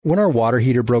When our water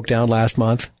heater broke down last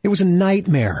month, it was a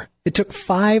nightmare. It took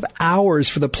 5 hours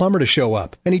for the plumber to show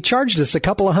up, and he charged us a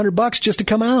couple of $100 just to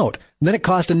come out. Then it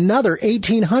cost another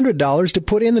 $1,800 to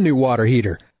put in the new water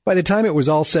heater. By the time it was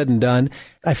all said and done,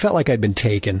 I felt like I'd been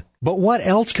taken. But what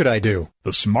else could I do?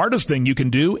 The smartest thing you can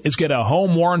do is get a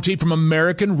home warranty from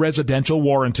American Residential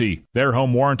Warranty. Their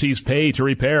home warranties pay to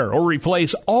repair or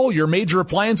replace all your major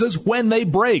appliances when they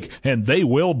break, and they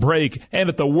will break, and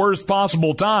at the worst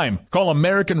possible time. Call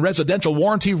American Residential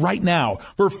Warranty right now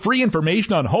for free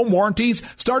information on home warranties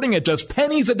starting at just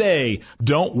pennies a day.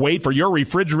 Don't wait for your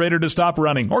refrigerator to stop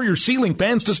running or your ceiling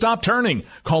fans to stop turning.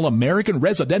 Call American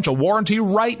Residential Warranty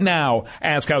right now.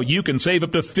 Ask how you can save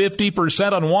up to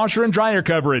 50% on washer and dryer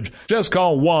coverage. Just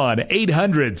call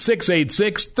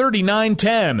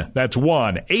 1-800-686-3910. That's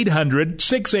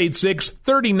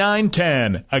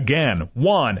 1-800-686-3910. Again,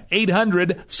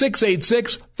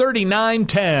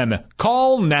 1-800-686-3910.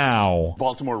 Call now.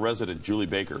 Baltimore resident Julie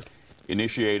Baker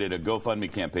initiated a GoFundMe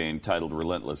campaign titled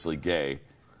Relentlessly Gay.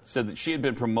 Said that she had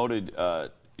been promoted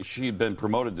to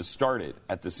start it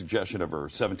at the suggestion of her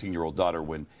 17-year-old daughter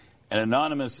when an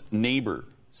anonymous neighbor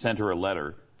sent her a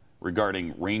letter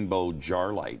regarding rainbow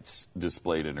jar lights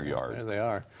displayed in her yard. There they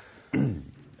are.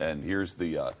 And here's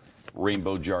the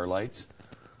rainbow jar lights.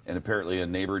 And apparently a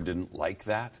neighbor didn't like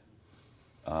that,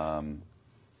 and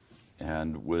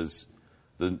left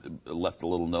a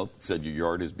little note that said, "Your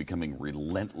yard is becoming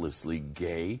relentlessly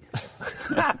gay."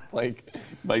 Like,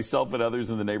 myself and others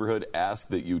in the neighborhood ask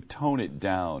that you tone it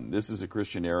down. This is a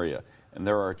Christian area, and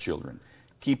there are children.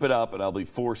 Keep it up, and I'll be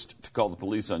forced to call the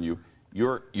police on you.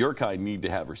 Your kind need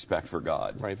to have respect for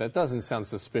God. Right, that doesn't sound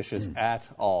suspicious at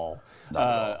all.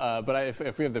 But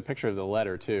if we have the picture of the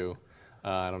letter, too,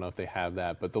 I don't know if they have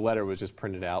that, but the letter was just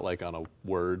printed out like on a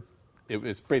Word. It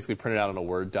was basically printed out on a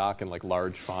Word doc in like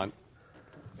large font,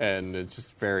 and it's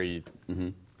just very,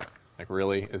 like,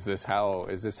 really? Is this how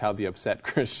the upset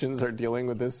Christians are dealing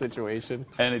with this situation?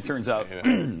 And it turns out,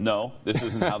 no, this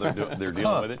isn't how they're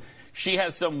dealing with it. She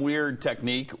has some weird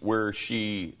technique where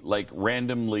she like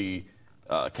randomly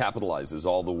capitalizes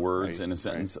all the words in a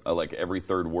sentence, like every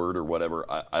third word or whatever.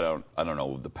 I don't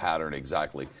know the pattern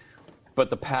exactly, but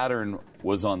the pattern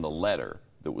was on the letter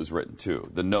that was written too.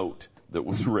 The note that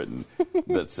was written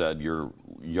that said your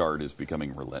yard is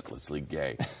becoming relentlessly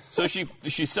gay. So she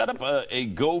set up a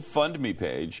GoFundMe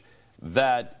page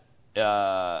that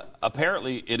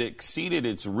apparently it exceeded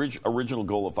its original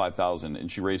goal of $5,000,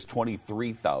 and she raised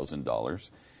 $23,000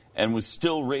 and was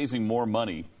still raising more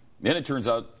money. Then it turns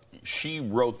out she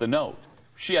wrote the note.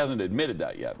 She hasn't admitted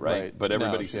that yet, right? But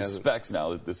everybody suspects now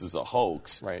that this is a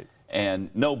hoax. Right. And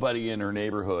nobody in her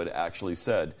neighborhood actually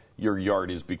said, your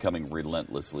yard is becoming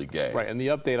relentlessly gay. Right, and the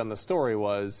update on the story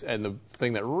was, and the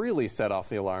thing that really set off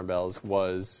the alarm bells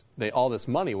was all this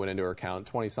money went into her account,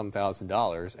 $20-some thousand,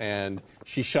 and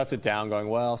she shuts it down going,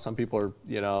 well, some people are,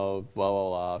 blah, blah,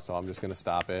 blah, so I'm just going to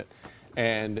stop it.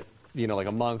 And, like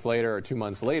a month later or 2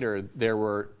 months later, there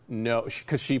were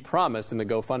because she promised in the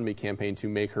GoFundMe campaign to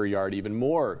make her yard even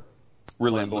more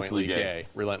relentlessly gay.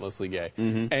 Relentlessly gay.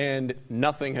 Mm-hmm. And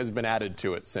nothing has been added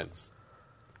to it since.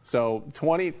 So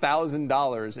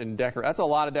 $20,000 in that's a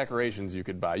lot of decorations you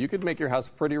could buy. You could make your house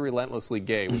pretty relentlessly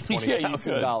gay with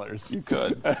 $20,000. You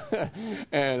could.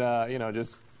 And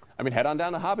head on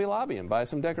down to Hobby Lobby and buy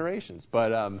some decorations.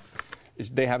 But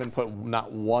they haven't put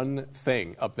not one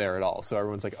thing up there at all. So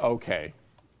everyone's like, okay,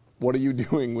 what are you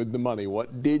doing with the money?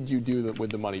 What did you do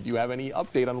with the money? Do you have any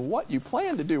update on what you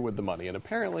plan to do with the money? And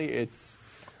apparently it's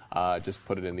just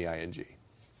put it in the ING.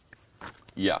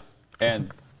 Yeah.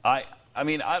 And how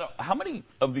many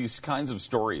of these kinds of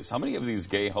stories, how many of these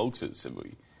gay hoaxes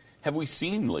have we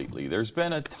seen lately? There's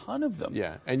been a ton of them.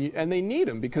 Yeah, and they need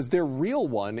them because their real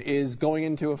one is going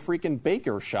into a freaking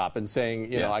baker shop and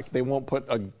saying, they won't put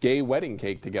a gay wedding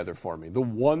cake together for me. The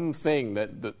one thing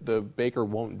that the baker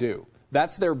won't do.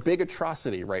 That's their big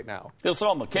atrocity right now. They'll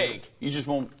sell them a cake. You just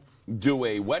won't do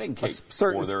a wedding cake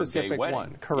for their specific gay wedding.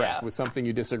 One. Correct, with something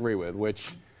you disagree with,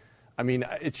 which...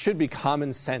 it should be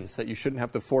common sense that you shouldn't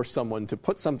have to force someone to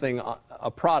put something,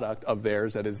 a product of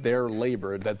theirs that is their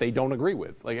labor that they don't agree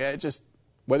with.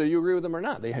 Whether you agree with them or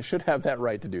not, they should have that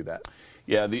right to do that.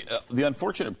 Yeah, the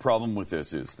unfortunate problem with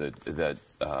this is that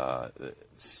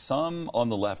some on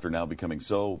the left are now becoming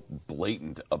so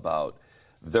blatant about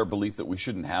their belief that we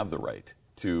shouldn't have the right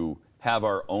to have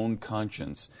our own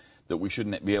conscience, that we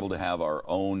shouldn't be able to have our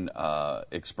own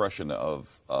expression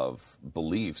of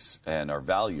beliefs and our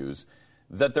values,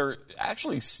 that they're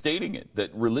actually stating it, that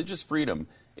religious freedom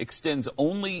extends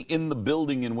only in the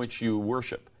building in which you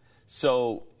worship.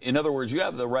 So, in other words, you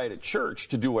have the right at church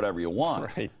to do whatever you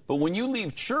want. Right. But when you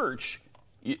leave church,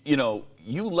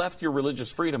 you left your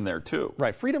religious freedom there too.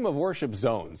 Right, freedom of worship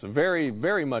zones, very,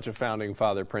 very much a founding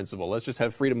father principle. Let's just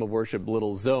have freedom of worship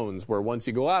little zones where once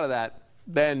you go out of that,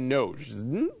 then no,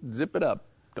 zip it up.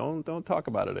 Don't talk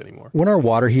about it anymore. When our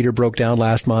water heater broke down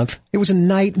last month, it was a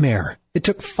nightmare. It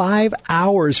took 5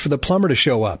 hours for the plumber to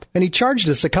show up, and he charged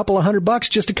us a couple of $100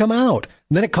 just to come out.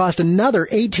 Then it cost another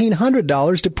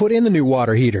 $1,800 to put in the new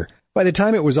water heater. By the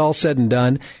time it was all said and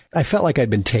done, I felt like I'd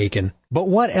been taken. But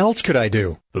what else could I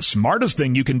do? The smartest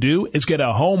thing you can do is get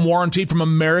a home warranty from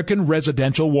American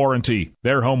Residential Warranty.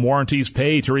 Their home warranties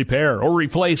pay to repair or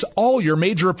replace all your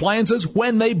major appliances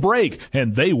when they break,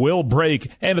 and they will break,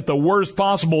 and at the worst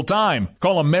possible time.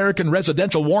 Call American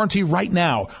Residential Warranty right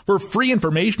now for free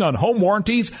information on home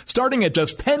warranties starting at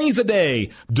just pennies a day.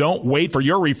 Don't wait for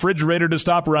your refrigerator to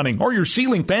stop running or your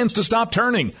ceiling fans to stop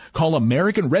turning. Call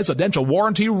American Residential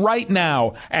Warranty right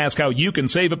now. Ask how you can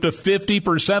save up to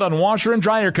 50% on washer and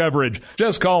dryer coverage.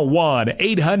 Just call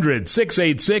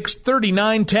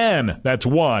 1-800-686-3910. That's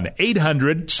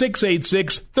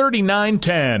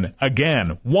 1-800-686-3910.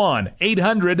 Again,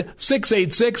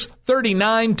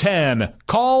 1-800-686-3910.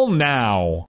 Call now.